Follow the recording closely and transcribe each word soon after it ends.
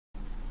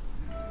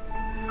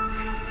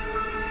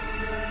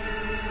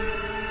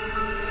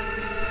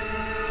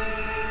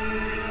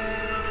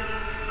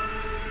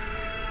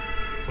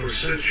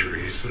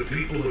centuries, the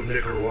people of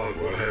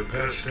Nicaragua have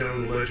passed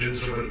down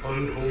legends of an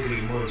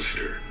unholy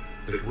monster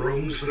that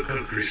roams the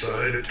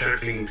countryside,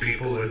 attacking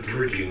people and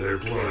drinking their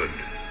blood.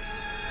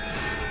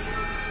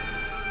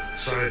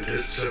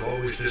 Scientists have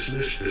always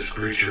dismissed this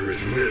creature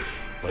as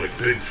myth, like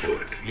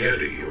Bigfoot,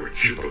 Yeti, or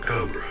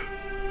Chupacabra.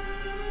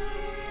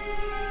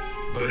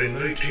 But in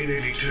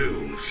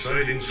 1982,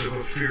 sightings of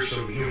a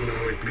fearsome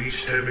humanoid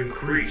beast have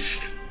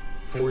increased,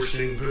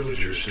 forcing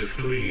villagers to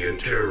flee in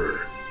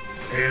terror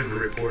and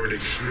report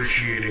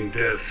excruciating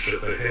deaths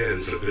at the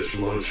hands of this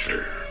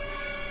monster.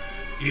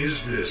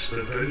 Is this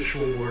the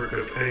vengeful work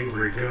of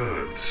angry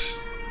gods,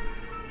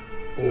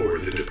 or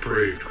the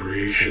depraved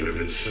creation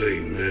of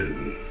insane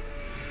men?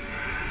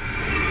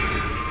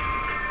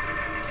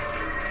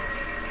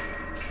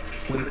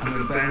 When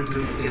an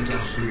abandoned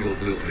industrial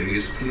building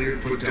is cleared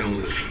for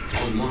demolition,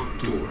 a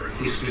locked door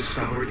is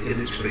discovered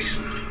in its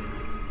basement.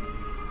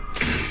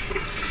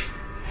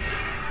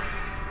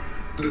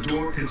 The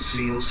door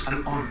conceals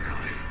an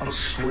archive of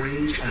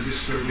strange and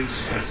disturbing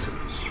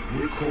specimens,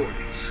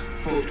 recordings,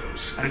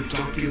 photos, and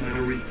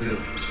documentary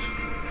films.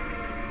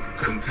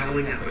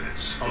 Compelling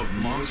evidence of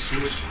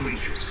monstrous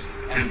creatures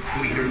and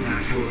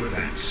preternatural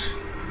events.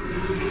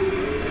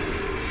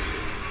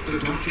 The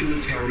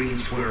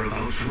documentarian's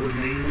whereabouts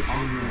remain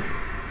unknown.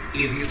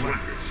 In his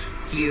records,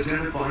 he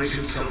identifies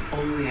himself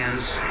only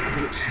as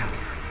the Teller.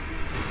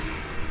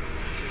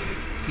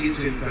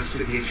 His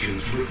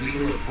investigations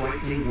reveal a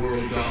frightening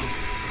world of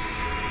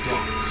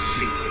dark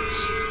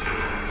secrets.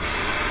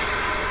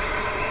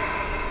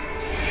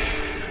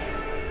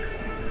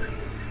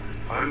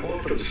 I'm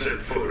often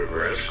sent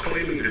photographs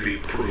claiming to be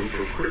proof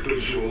of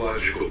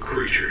cryptozoological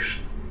creatures.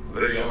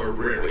 They are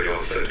rarely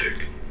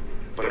authentic.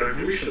 But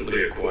I've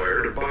recently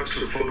acquired a box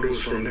of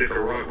photos from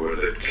Nicaragua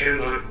that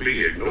cannot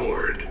be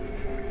ignored.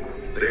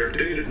 They are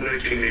dated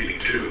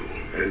 1982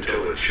 and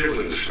tell a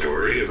chilling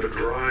story of a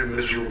dry,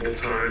 miserable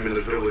time in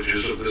the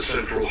villages of the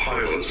central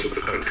highlands of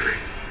the country.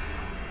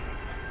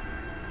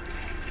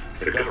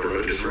 The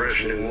government is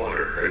rationing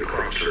water and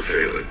crops are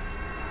failing.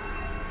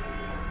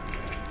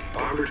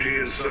 Poverty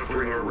and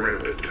suffering are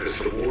rampant as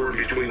the war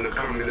between the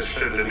communist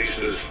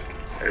Sandinistas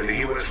and the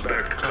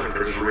US-backed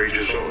Contras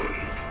rages on.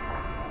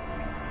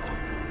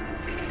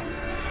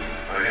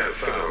 I have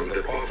found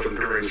that often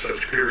during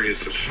such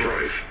periods of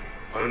strife,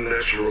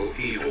 unnatural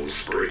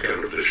evils break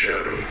out of the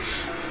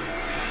shadows.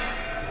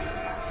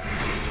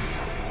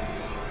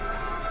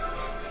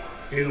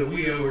 In the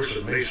wee hours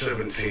of May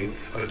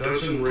 17th, a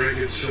dozen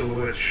ragged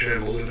silhouettes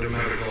shambled into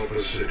Matagalpa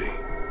City.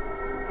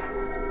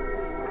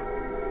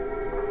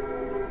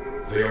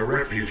 They are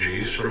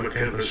refugees from a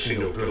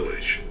campesino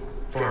village,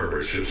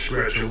 farmers who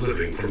scratch a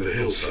living from the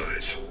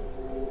hillsides.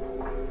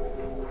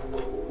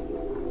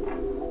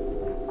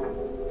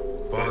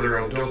 Father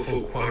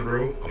Adolfo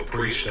Quadro, a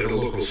priest at a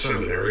local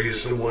seminary,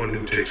 is the one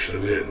who takes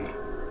them in.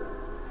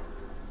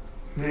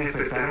 Me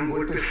despertaron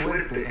golpe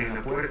fuerte en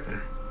la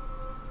puerta.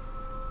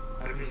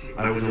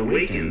 I was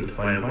awakened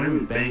by a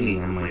violent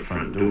banging on my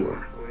front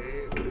door.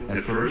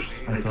 At first,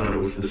 I thought it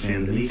was the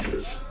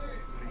Sandinistas,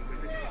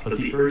 but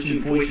the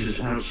urgent voices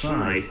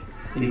outside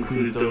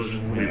included those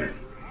of women.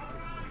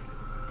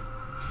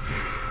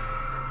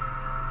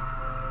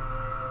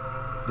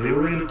 They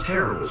were in a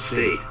terrible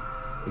state,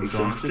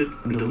 exhausted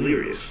and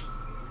delirious.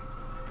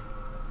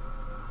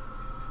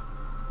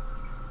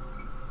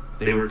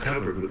 They were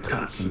covered with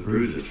cuts and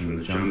bruises from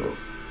the jungle.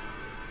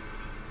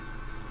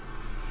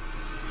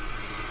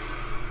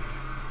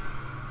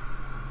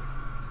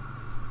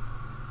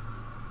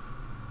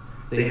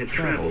 They had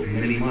traveled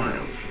many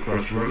miles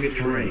across rugged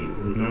terrain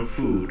with no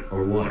food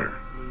or water.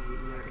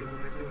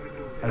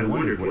 I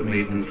wondered what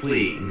made them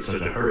flee in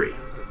such a hurry.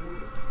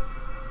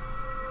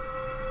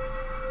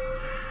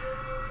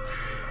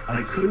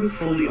 I couldn't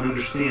fully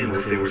understand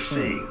what they were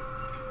saying,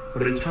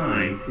 but in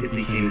time it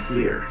became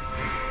clear.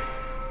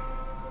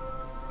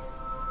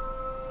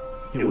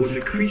 It was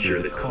a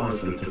creature that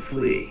caused them to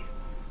flee.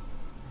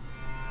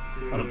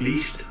 A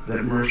beast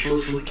that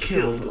mercilessly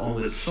killed all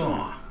it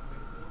saw.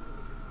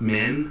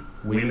 Men,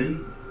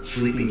 women,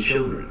 sleeping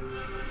children.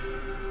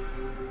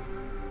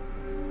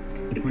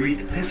 It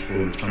breathed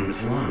pestilence from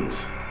its lungs.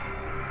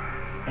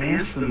 I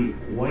asked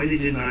them why they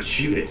did not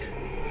shoot it.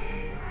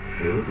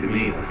 They looked at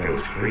me like I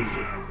was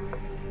crazy.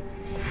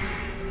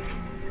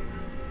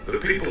 The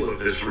people of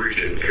this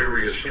region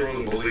carry a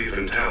strong belief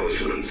in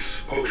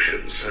talismans,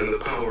 potions, and the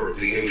power of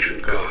the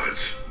ancient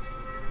gods.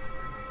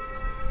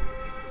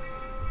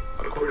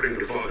 According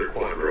to Father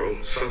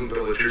Quadro, some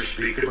villagers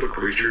speak of a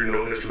creature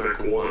known as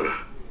Macuana,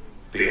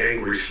 the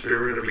angry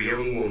spirit of a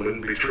young woman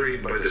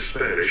betrayed by the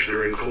Spanish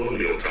during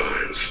colonial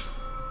times.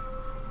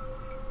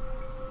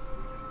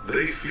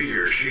 They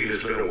fear she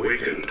has been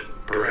awakened,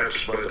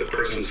 perhaps by the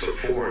presence of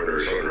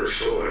foreigners on her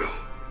soil.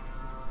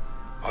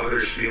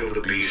 Others feel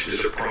the beast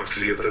is a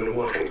proxy of the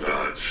Nahuatl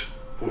gods,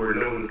 who are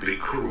known to be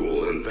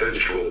cruel and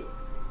vengeful,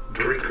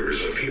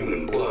 drinkers of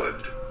human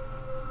blood.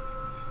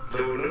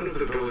 Though none of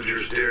the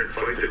villagers dared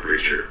fight the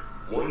creature,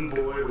 one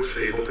boy was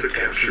able to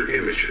capture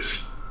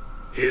images.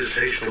 His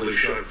hastily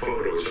shot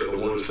photos are the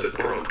ones that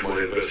prompt my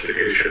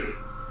investigation.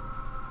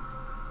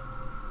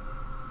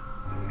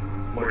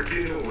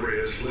 Martino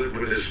Reyes lived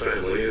with his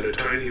family in a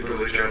tiny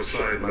village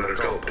outside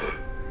Matagalpa.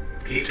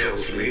 He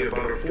tells me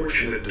about a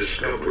fortunate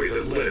discovery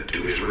that led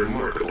to his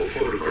remarkable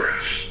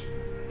photographs.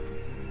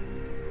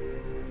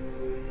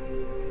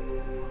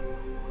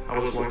 I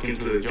was walking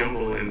through the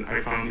jungle and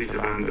I found this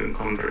abandoned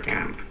contra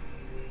camp.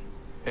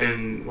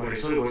 And what I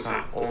saw was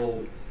an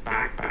old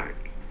backpack.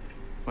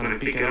 When I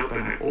picked it up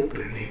and I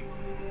opened it,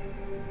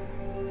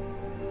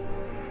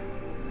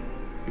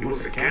 it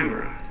was a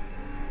camera.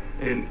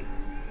 And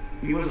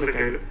it was like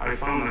I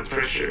found a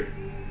treasure.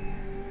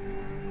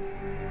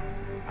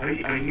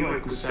 I knew I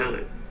could sell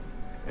it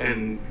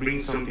and bring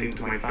something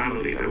to my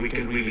family that we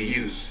can really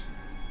use.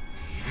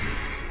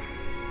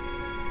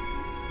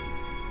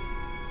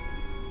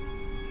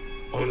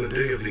 On the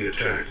day of the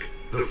attack,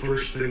 the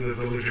first thing the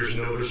villagers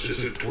notice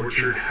is a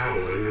tortured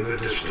howling in the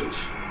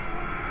distance.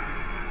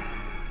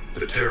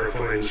 The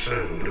terrifying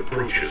sound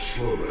approaches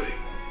slowly.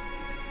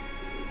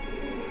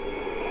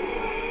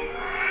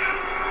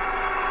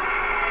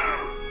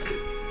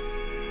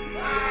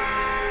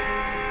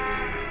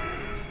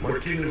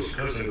 Martino's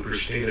cousin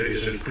Christina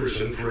is in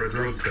prison for a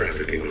drug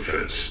trafficking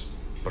offense,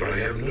 but I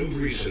have no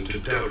reason to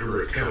doubt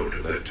her account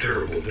of that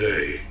terrible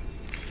day.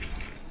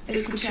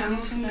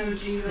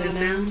 The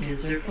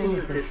mountains are full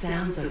of the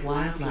sounds of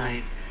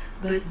wildlife,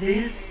 but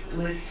this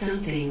was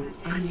something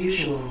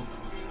unusual.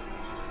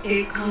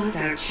 It caused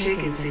our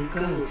chickens and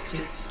goats to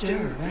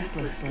stir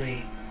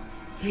restlessly.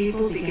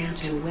 People began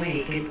to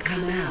wake and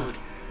come out.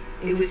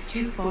 It was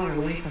too far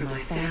away for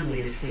my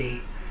family to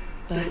see,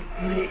 but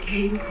when it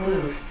came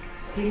close,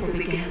 people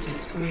began to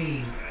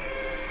scream.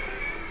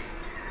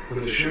 When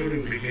the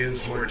shouting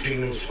begins,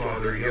 Martino's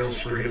father yells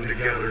for him to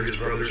gather his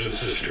brothers and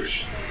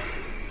sisters.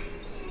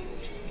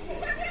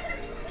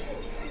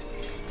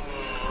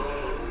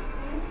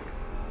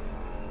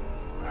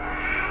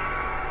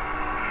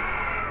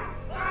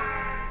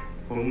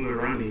 When we were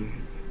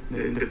running,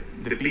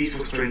 the beast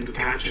was trying to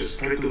catch us,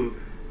 trying to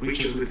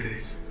reach us with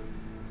his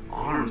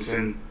arms,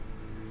 and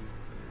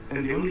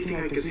the only thing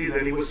I could see is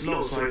that it was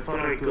slow, so I thought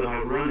I could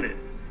outrun it.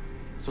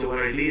 So what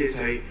I did is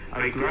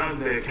I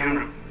grabbed the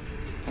camera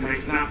and I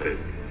snapped it.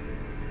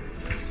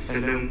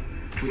 And then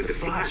with the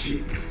flash,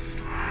 it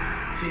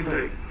seemed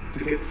like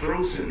to get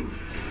frozen.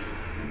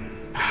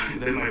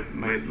 Then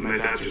my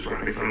dad just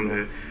grabbed me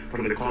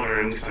from the collar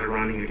and we started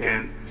running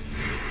again.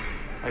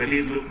 I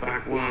did look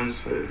back once,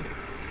 but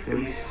the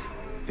only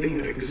thing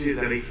that I could see is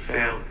that it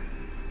fell.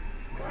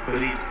 But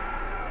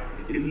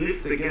it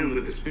lived again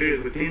with the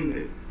spirit within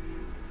it.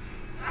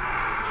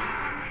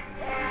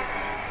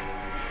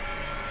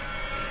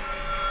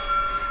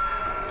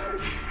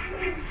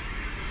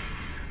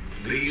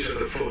 These are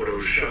the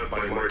photos shot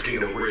by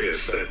Martino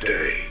Reyes that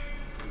day.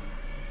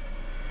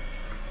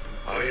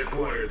 I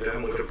acquired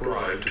them with a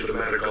bribe to the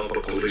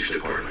Matagalpa Police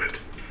Department.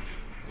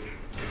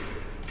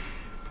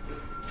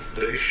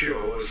 They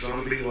show a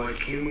zombie-like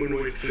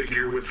humanoid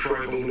figure with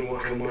tribal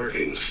Nahuatl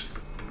markings.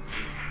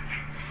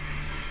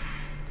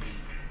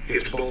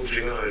 Its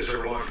bulging eyes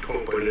are locked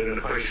open in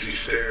an icy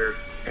stare,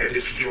 and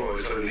its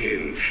jaws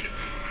unhinged.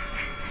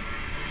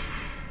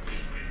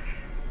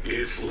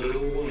 It's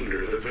little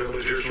wonder the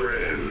villagers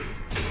ran.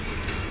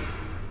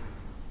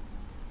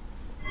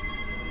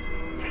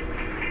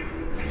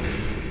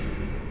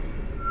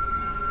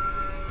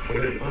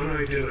 When an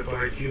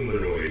unidentified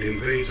humanoid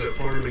invades a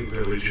farming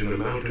village in the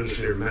mountains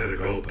near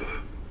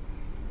Matagalpa,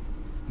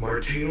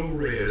 Martino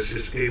Reyes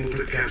is able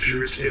to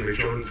capture its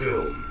image on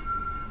film.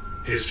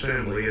 His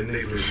family and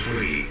neighbors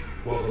flee,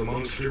 while the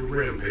monster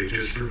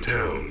rampages through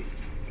town.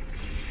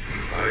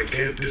 I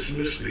can't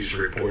dismiss these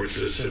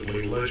reports as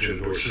simply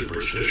legend or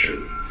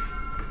superstition.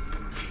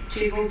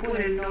 People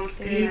at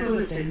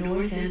the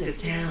north end of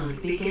town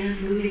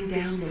began moving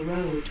down the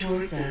road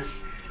towards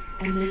us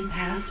and then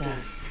past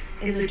us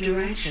in the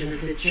direction of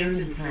the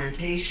German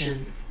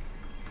plantation.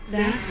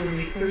 That's when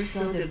we first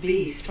saw the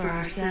beast for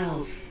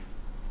ourselves.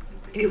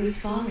 It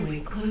was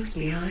following close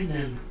behind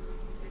them.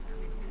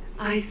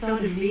 I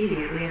thought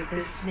immediately of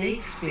the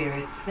snake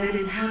spirits that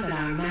inhabit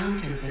our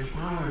mountains and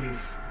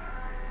ponds.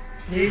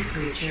 This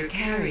creature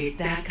carried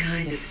that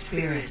kind of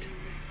spirit.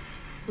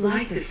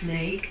 Like the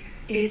snake,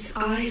 its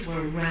eyes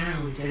were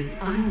round and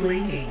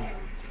unblinking,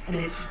 and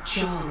its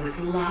jaw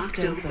was locked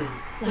open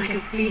like a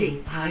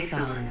feeding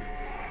python.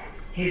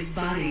 His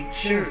body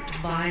jerked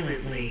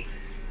violently,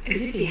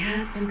 as if he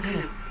had some kind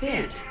of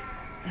fit,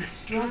 a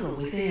struggle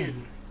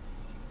within.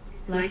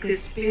 Like the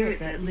spirit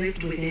that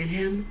lived within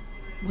him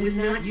was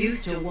not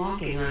used to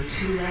walking on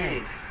two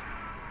legs.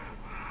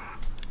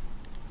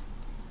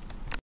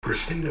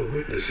 Christina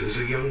witnesses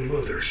a young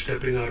mother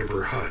stepping out of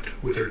her hut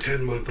with her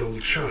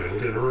 10-month-old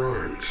child in her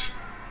arms.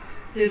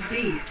 The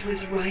beast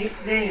was right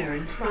there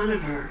in front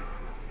of her.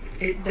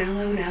 It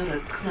bellowed out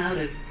a cloud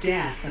of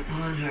death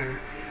upon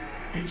her,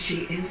 and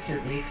she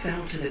instantly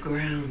fell to the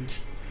ground.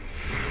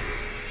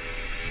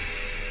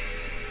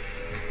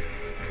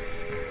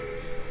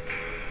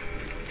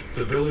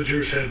 The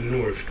villagers head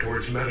north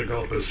towards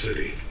Matagalpa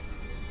City.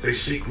 They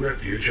seek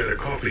refuge at a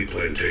coffee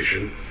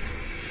plantation,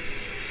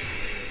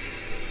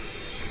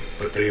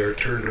 but they are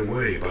turned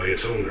away by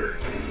its owner.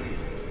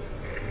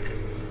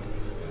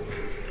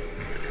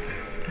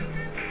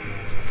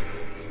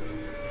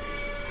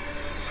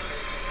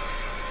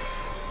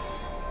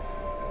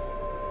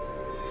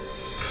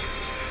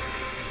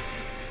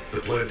 The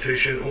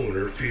plantation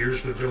owner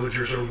fears the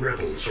villagers are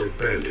rebels or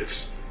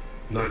bandits,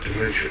 not to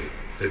mention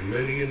that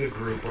many in the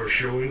group are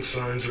showing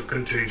signs of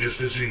contagious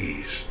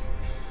disease.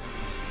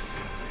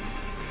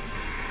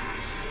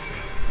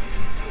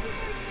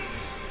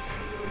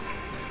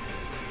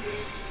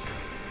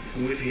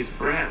 With his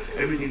breath,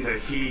 everything that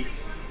he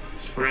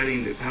spread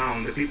in the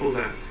town, the people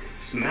that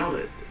smelled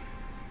it,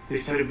 they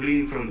started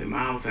bleeding from the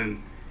mouth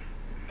and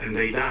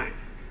they died.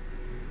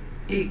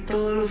 Y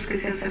todos los que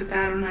se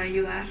acercaron a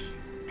ayudar.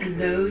 And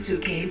those who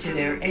came to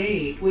their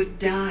aid would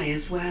die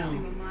as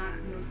well.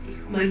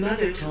 My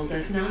mother told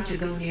us not to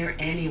go near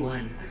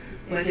anyone,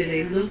 whether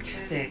they looked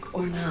sick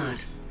or not.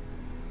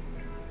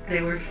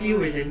 There were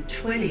fewer than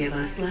 20 of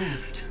us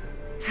left.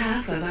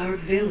 Half of our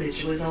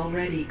village was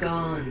already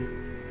gone.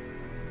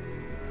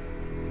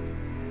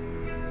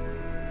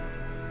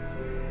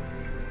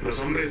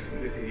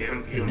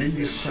 The men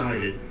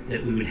decided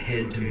that we would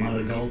head to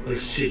Matagalpa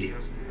City,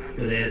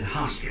 where they had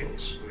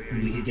hospitals,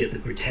 and we could get the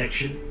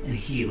protection and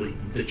healing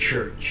of the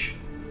church.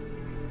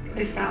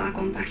 Estaba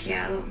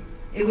contagiado.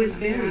 It was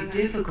very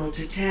difficult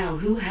to tell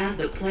who had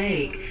the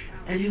plague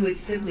and who had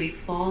simply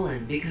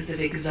fallen because of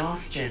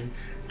exhaustion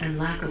and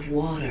lack of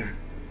water.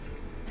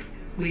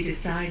 We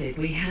decided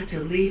we had to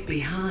leave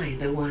behind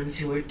the ones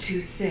who were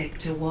too sick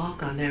to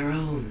walk on their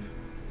own.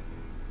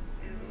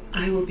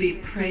 I will be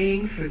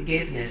praying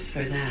forgiveness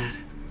for that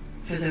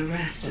for the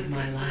rest of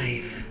my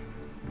life.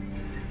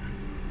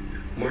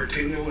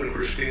 Martino and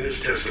Christina's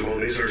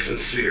testimonies are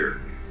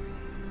sincere.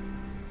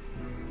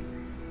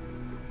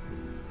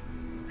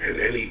 And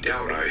any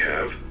doubt I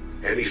have,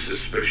 any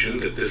suspicion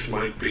that this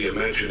might be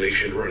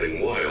imagination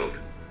running wild,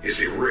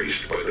 is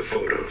erased by the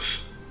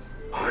photos.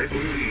 I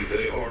believe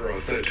they are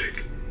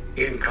authentic,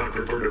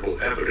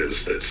 incontrovertible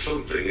evidence that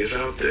something is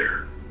out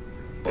there.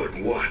 But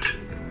what?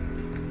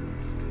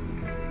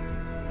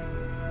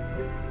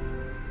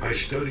 I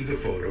study the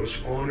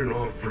photos on and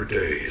off for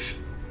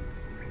days.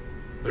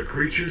 The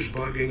creature's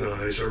bugging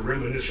eyes are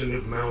reminiscent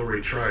of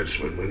Maori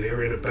tribesmen when they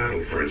are in a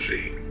battle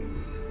frenzy.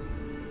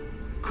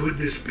 Could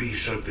this be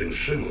something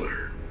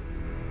similar?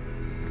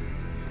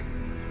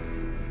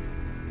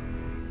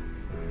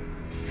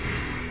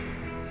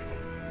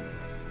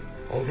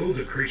 Although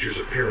the creature's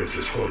appearance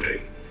is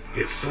haunting,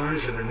 its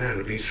size and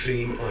anatomy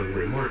seem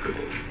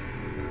unremarkable.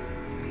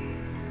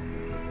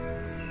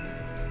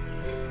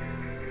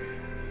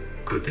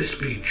 Could this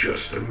be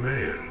just a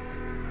man?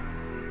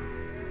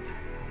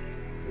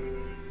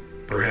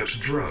 Perhaps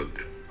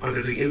drugged,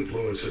 under the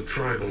influence of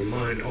tribal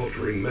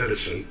mind-altering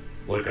medicine,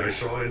 like I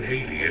saw in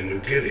Haiti and New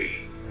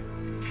Guinea.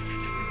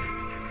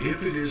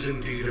 If it is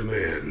indeed a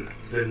man,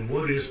 then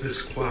what is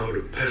this cloud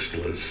of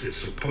pestilence it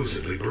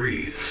supposedly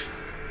breathes?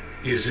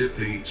 Is it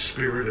the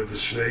spirit of the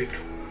snake?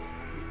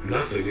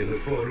 Nothing in the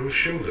photos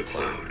show the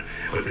cloud,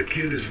 but the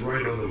kid is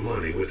right on the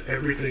money with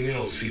everything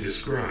else he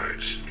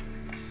describes.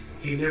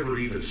 He never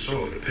even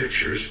saw the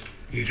pictures.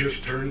 He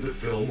just turned the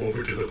film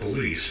over to the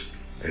police,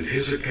 and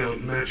his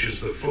account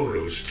matches the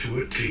photos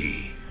to a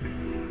T.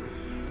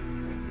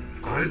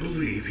 I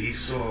believe he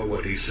saw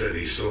what he said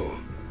he saw.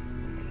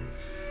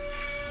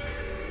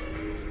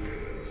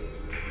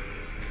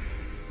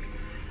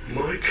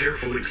 My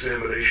careful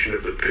examination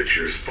of the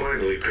pictures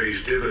finally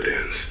pays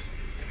dividends.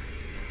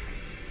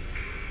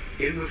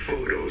 In the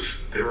photos,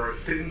 there are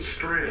thin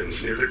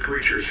strands near the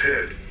creature's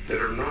head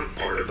that are not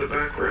part of the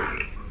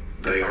background.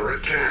 They are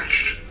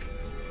attached.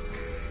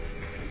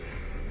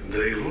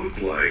 They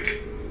look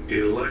like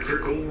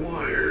electrical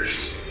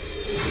wires.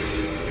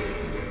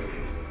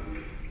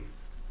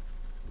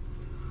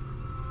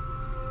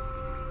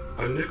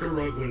 A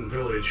Nicaraguan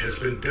village has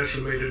been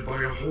decimated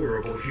by a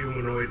horrible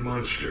humanoid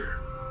monster.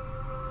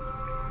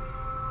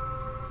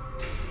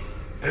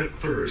 At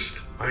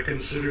first, I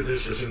consider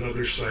this as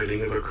another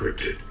sighting of a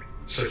cryptid,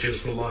 such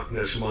as the Loch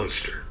Ness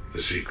Monster, the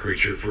sea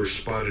creature first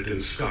spotted in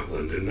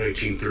Scotland in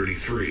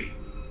 1933.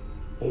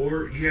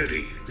 Or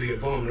Yeti, the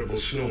abominable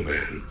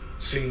snowman,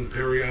 seen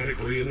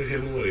periodically in the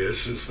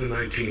Himalayas since the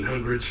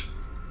 1900s,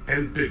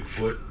 and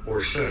Bigfoot, or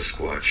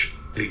Sasquatch,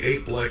 the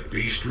ape-like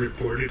beast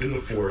reported in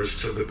the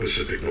forests of the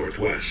Pacific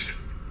Northwest.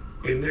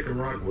 In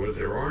Nicaragua,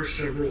 there are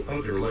several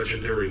other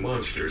legendary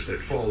monsters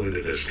that fall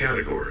into this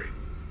category,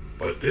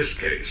 but this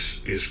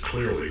case is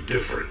clearly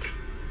different.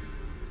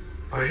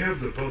 I have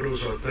the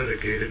photos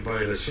authenticated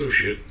by an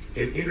associate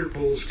in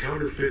Interpol's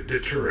Counterfeit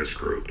Deterrence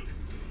Group.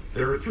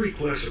 There are 3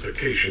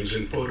 classifications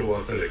in photo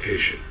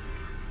authentication.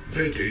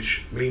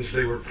 Vintage means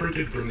they were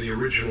printed from the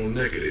original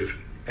negative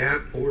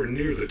at or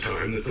near the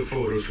time that the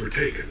photos were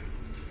taken.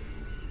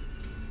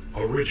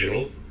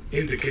 Original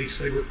indicates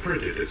they were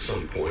printed at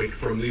some point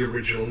from the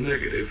original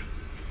negative.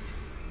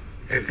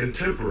 And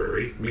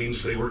contemporary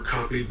means they were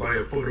copied by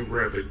a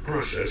photographic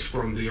process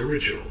from the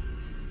original.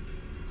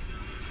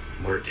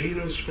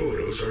 Martino's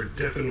photos are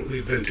definitely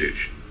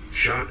vintage,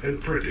 shot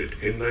and printed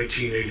in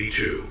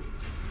 1982.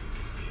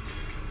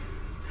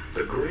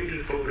 The grainy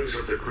photos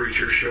of the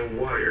creature show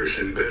wires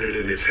embedded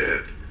in its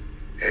head,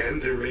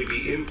 and there may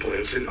be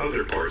implants in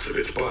other parts of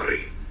its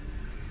body.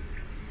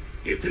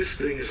 If this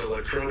thing is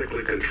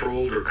electronically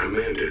controlled or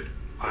commanded,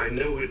 I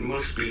know it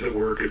must be the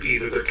work of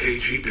either the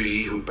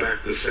KGB who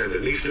backed the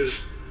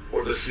Sandinistas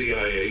or the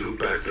CIA who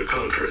backed the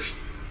Contras.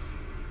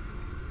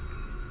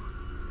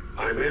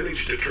 I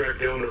managed to track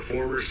down a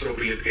former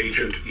Soviet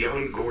agent,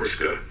 Jan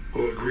Gorska,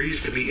 who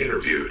agrees to be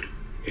interviewed.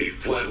 He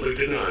flatly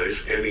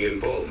denies any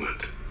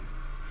involvement.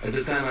 At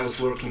the time I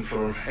was working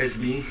for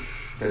SB,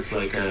 that's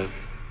like a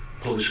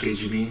Polish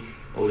KGB,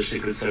 Polish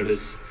Secret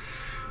Service,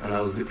 and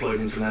I was deployed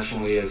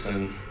internationally as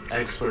an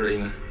expert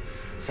in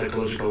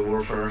psychological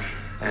warfare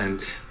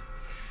and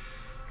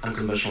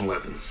unconventional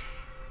weapons.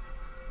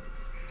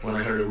 When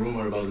I heard a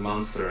rumor about the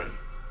monster,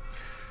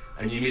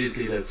 I knew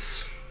immediately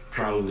that's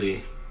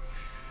probably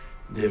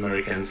the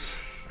Americans,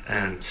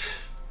 and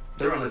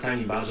they're on a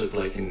tiny budget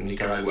like in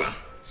Nicaragua,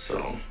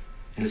 so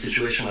in a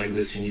situation like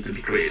this you need to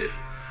be creative.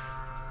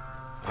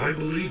 I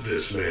believe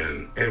this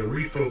man and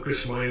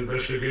refocus my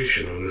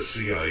investigation on the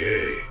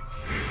CIA.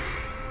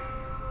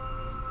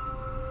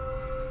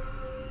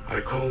 I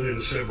called in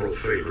several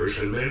favors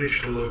and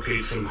managed to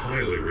locate some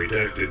highly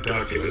redacted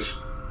documents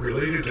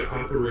related to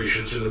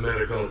operations in the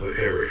Matagalpa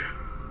area.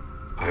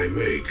 I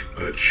make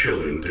a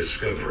chilling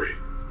discovery.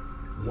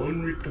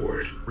 One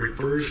report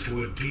refers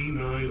to a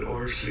D9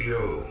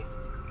 RCO,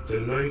 the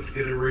 9th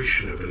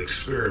iteration of an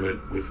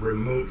experiment with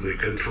remotely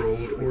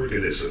controlled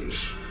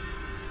organisms.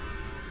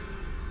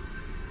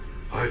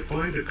 I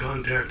find a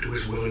contact who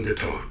is willing to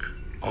talk.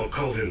 I'll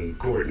call him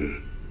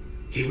Gordon.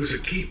 He was a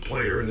key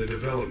player in the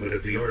development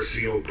of the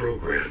RCO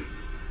program.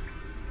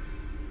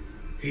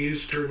 He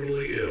is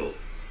terminally ill,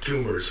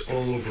 tumors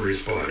all over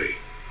his body.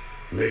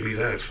 Maybe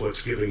that's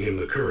what's giving him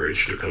the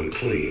courage to come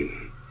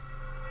clean.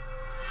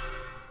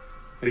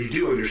 Now, you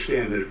do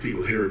understand that if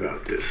people hear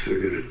about this, they're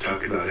going to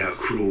talk about how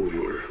cruel we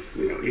were,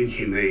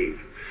 inhumane.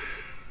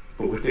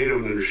 But what they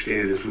don't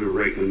understand is we were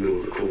right in the middle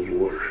of the Cold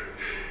War.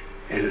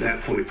 And at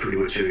that point, pretty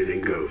much anything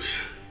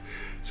goes.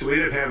 So we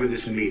ended up having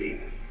this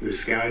meeting.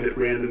 This guy that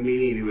ran the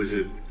meeting, he was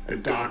a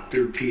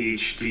doctor,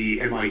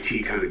 PhD,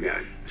 MIT kind of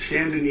guy.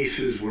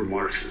 Sandinistas were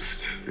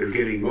Marxist. They were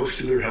getting most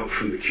of their help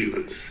from the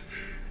Cubans.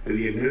 And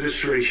the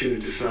administration had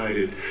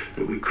decided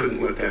that we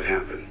couldn't let that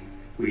happen.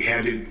 We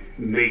had to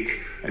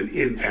make an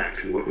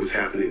impact in what was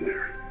happening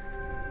there.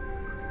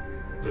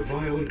 The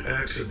violent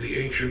acts of the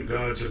ancient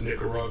gods of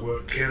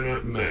Nicaragua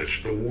cannot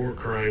match the war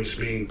crimes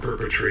being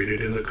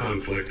perpetrated in the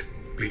conflict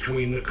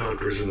between the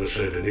Contras and the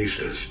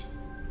Sandinistas.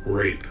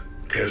 Rape,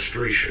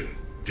 castration,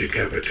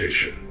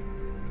 decapitation.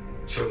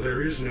 So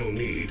there is no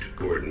need,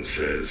 Gordon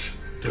says,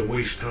 to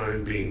waste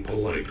time being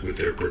polite with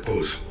their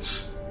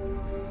proposals.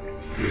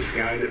 This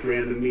guy that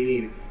ran the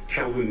meeting,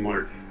 Kelvin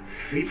Martin,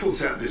 he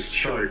pulls out this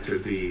chart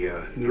of the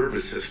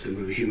nervous system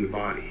of the human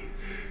body.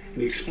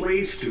 And he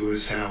explains to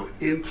us how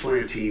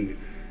implanting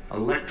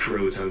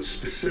electrodes on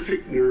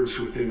specific nerves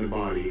within the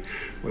body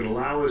would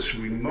allow us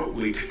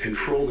remotely to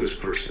control this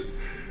person,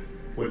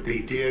 what they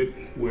did,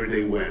 where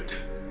they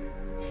went.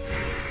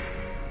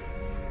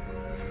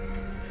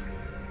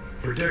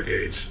 For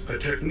decades, a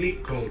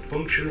technique called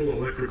functional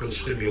electrical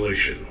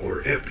stimulation,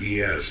 or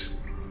FES,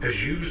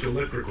 has used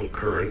electrical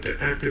current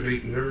to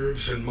activate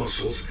nerves and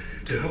muscles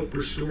to help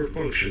restore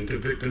function to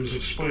victims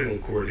of spinal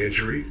cord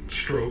injury,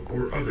 stroke,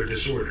 or other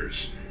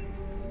disorders.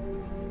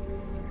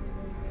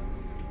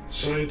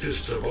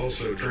 Scientists have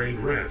also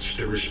trained rats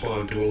to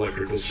respond to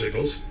electrical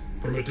signals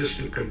from a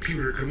distant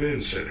computer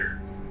command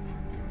center,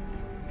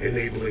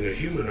 enabling a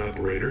human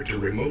operator to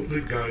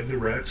remotely guide the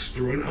rats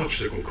through an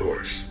obstacle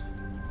course.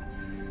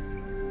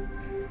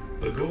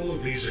 The goal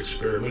of these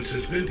experiments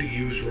has been to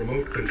use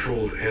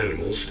remote-controlled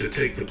animals to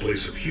take the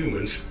place of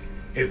humans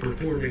in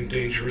performing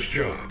dangerous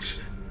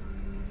jobs,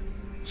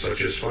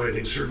 such as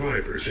finding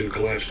survivors in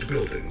collapsed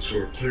buildings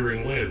or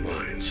clearing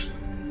landmines.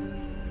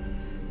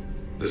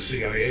 The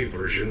CIA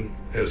version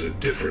has a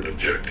different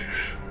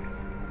objective.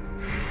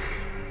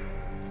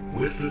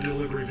 With the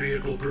delivery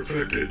vehicle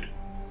perfected,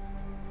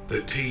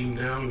 the team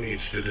now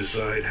needs to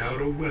decide how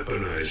to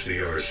weaponize the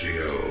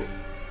RCO.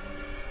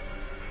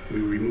 We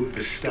removed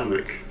the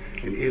stomach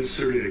and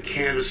inserted a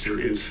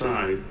canister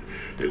inside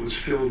that was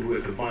filled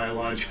with a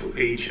biological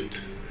agent.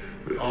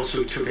 We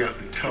also took out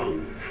the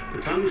tongue.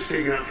 The tongue was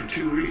taken out for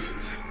two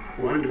reasons.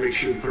 One, to make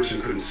sure the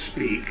person couldn't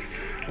speak,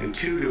 and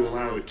two, to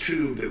allow a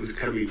tube that was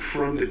coming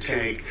from the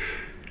tank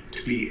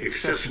to be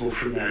accessible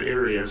from that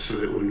area so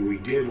that when we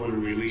did want to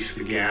release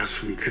the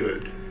gas, we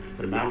could.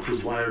 The mouth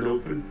was wired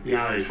open, the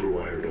eyes were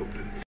wired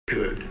open.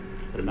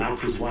 The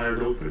mouth was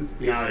wired open,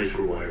 the eyes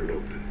were wired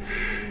open.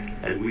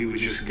 And we would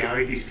just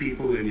guide these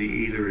people into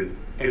either an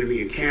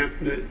enemy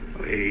encampment,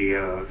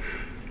 a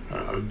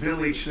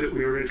village that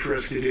we were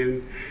interested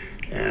in,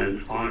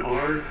 and on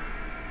our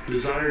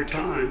desired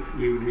time,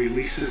 we would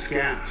release this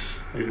gas,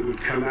 and it would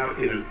come out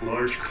in a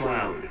large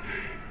cloud,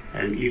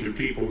 and either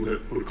people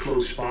that were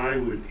close by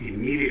would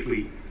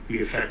immediately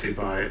be affected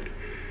by it,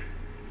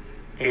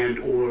 and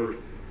or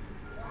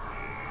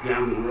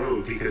down the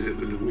road, because the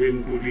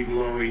wind would be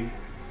blowing,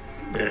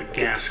 that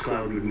gas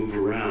cloud would move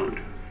around.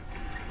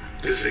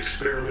 This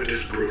experiment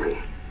is brutal.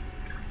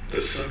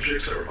 The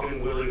subjects are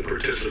unwilling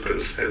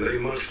participants, and they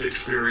must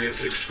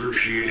experience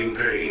excruciating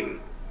pain.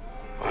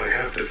 I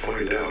have to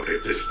find out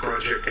if this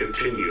project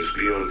continues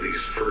beyond these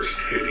first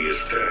hideous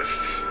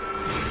tests.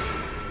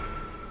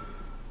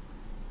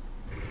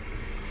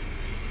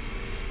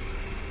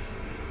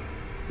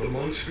 The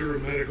monster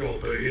of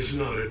Matagalpa is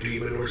not a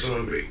demon or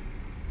zombie.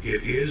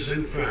 It is,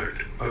 in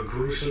fact, a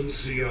gruesome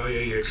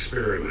CIA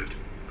experiment,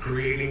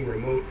 creating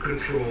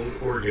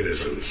remote-controlled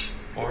organisms,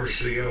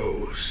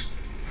 RCOs.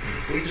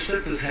 We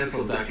intercepted a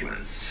handful of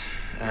documents,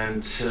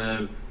 and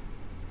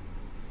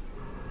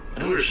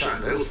we were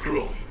shocked. That was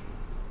cruel.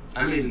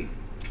 I mean,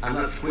 I'm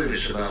not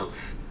squeamish about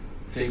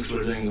things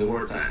we're doing in the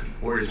wartime.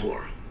 War is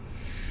war.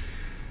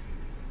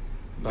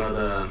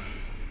 But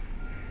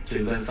to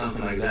invent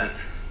something like that.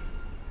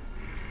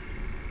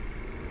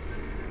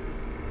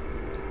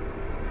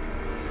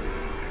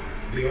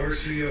 The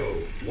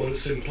RCO,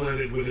 once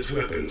implanted with its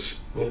weapons,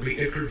 will be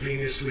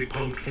intravenously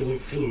pumped full of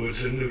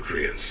fluids and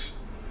nutrients.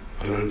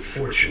 An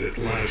unfortunate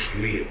last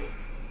meal.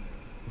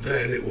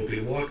 Then it will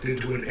be walked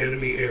into an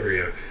enemy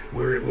area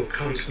where it will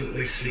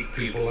constantly seek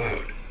people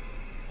out,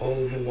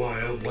 all the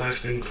while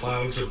blasting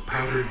clouds of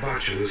powdered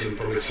botulism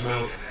from its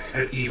mouth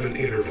at even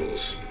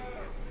intervals.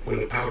 When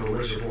the powder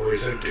reservoir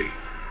is empty,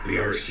 the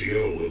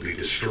RCO will be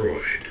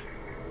destroyed.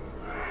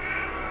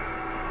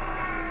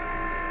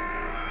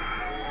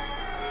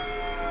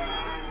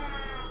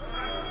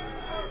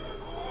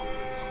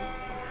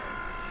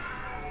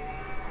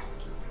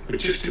 But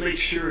just to make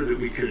sure that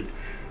we could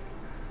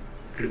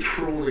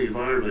control the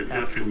environment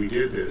after we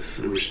did this,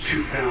 there was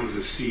 2 pounds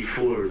of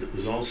C4 that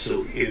was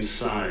also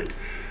inside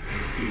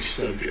each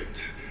subject.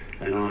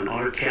 And on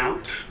our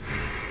count,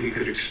 we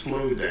could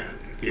explode that,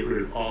 get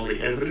rid of all the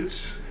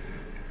evidence,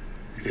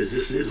 because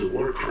this is a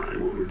war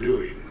crime, what we're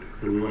doing.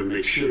 And we want to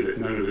make sure that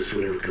none of this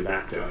would ever come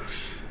back to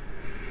us.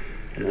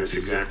 And that's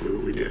exactly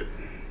what we did.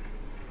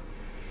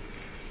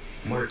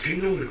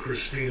 Martino and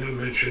Christina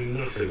mentioned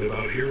nothing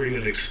about hearing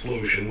an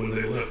explosion when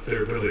they left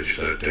their village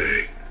that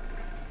day.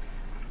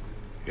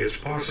 It's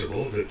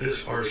possible that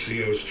this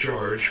RCO's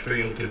charge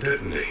failed to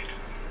detonate.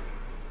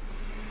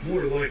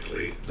 More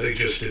likely, they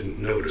just didn't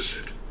notice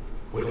it.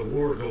 With a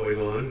war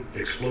going on,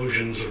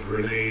 explosions of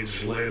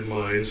grenades,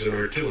 landmines, and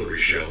artillery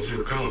shells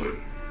were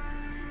common.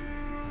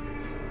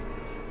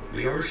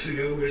 The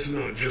RCO is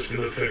not just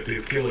an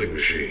effective killing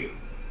machine.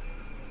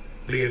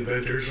 The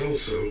inventors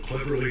also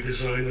cleverly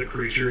designed the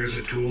creature as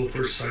a tool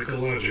for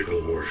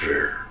psychological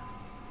warfare.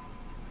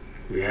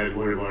 We had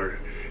one of our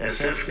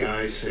SF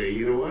guys say,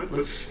 you know what,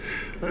 let's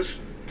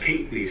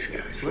paint these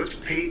guys. Let's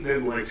paint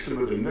them like some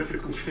of the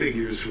mythical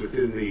figures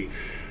within the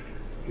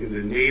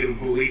native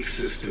belief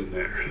system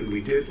there. And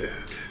we did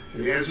that.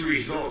 And as a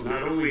result,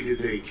 not only did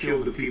they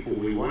kill the people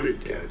we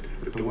wanted dead,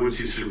 but the ones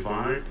who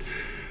survived,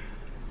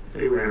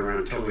 they ran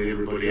around telling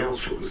everybody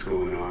else what was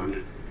going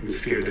on and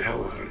scared the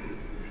hell out of them.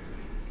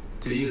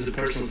 To use the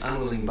person's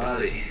unwilling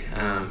body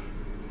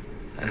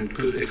and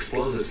put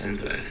explosives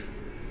into it,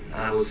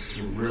 that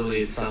was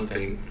really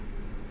something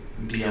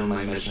beyond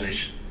my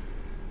imagination.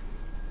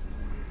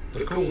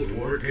 The Cold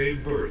War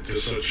gave birth to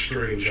such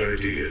strange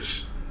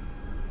ideas.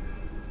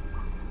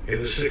 In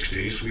the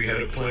 60s, we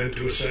had a plan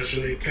to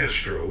assassinate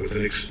Castro with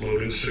an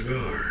exploding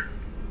cigar.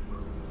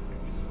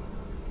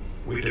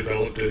 We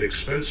developed an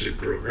expensive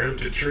program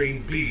to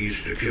train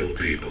bees to kill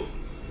people.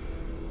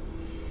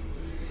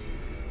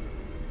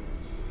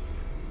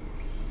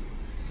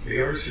 The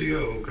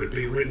RCO could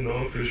be written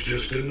off as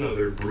just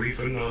another brief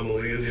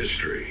anomaly in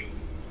history.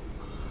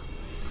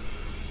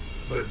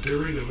 But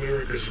during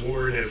America's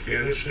war in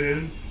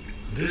Afghanistan,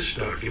 this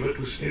document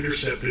was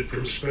intercepted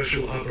from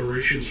Special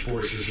Operations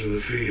Forces in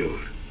the field.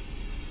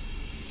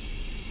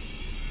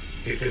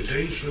 It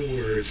contains the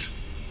words,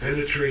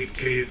 "Penetrate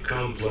cave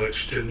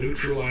complex to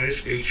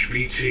neutralize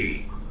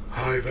HVT,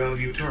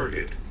 high-value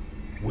target,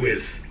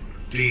 with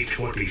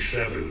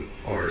D-27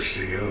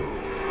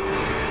 RCO."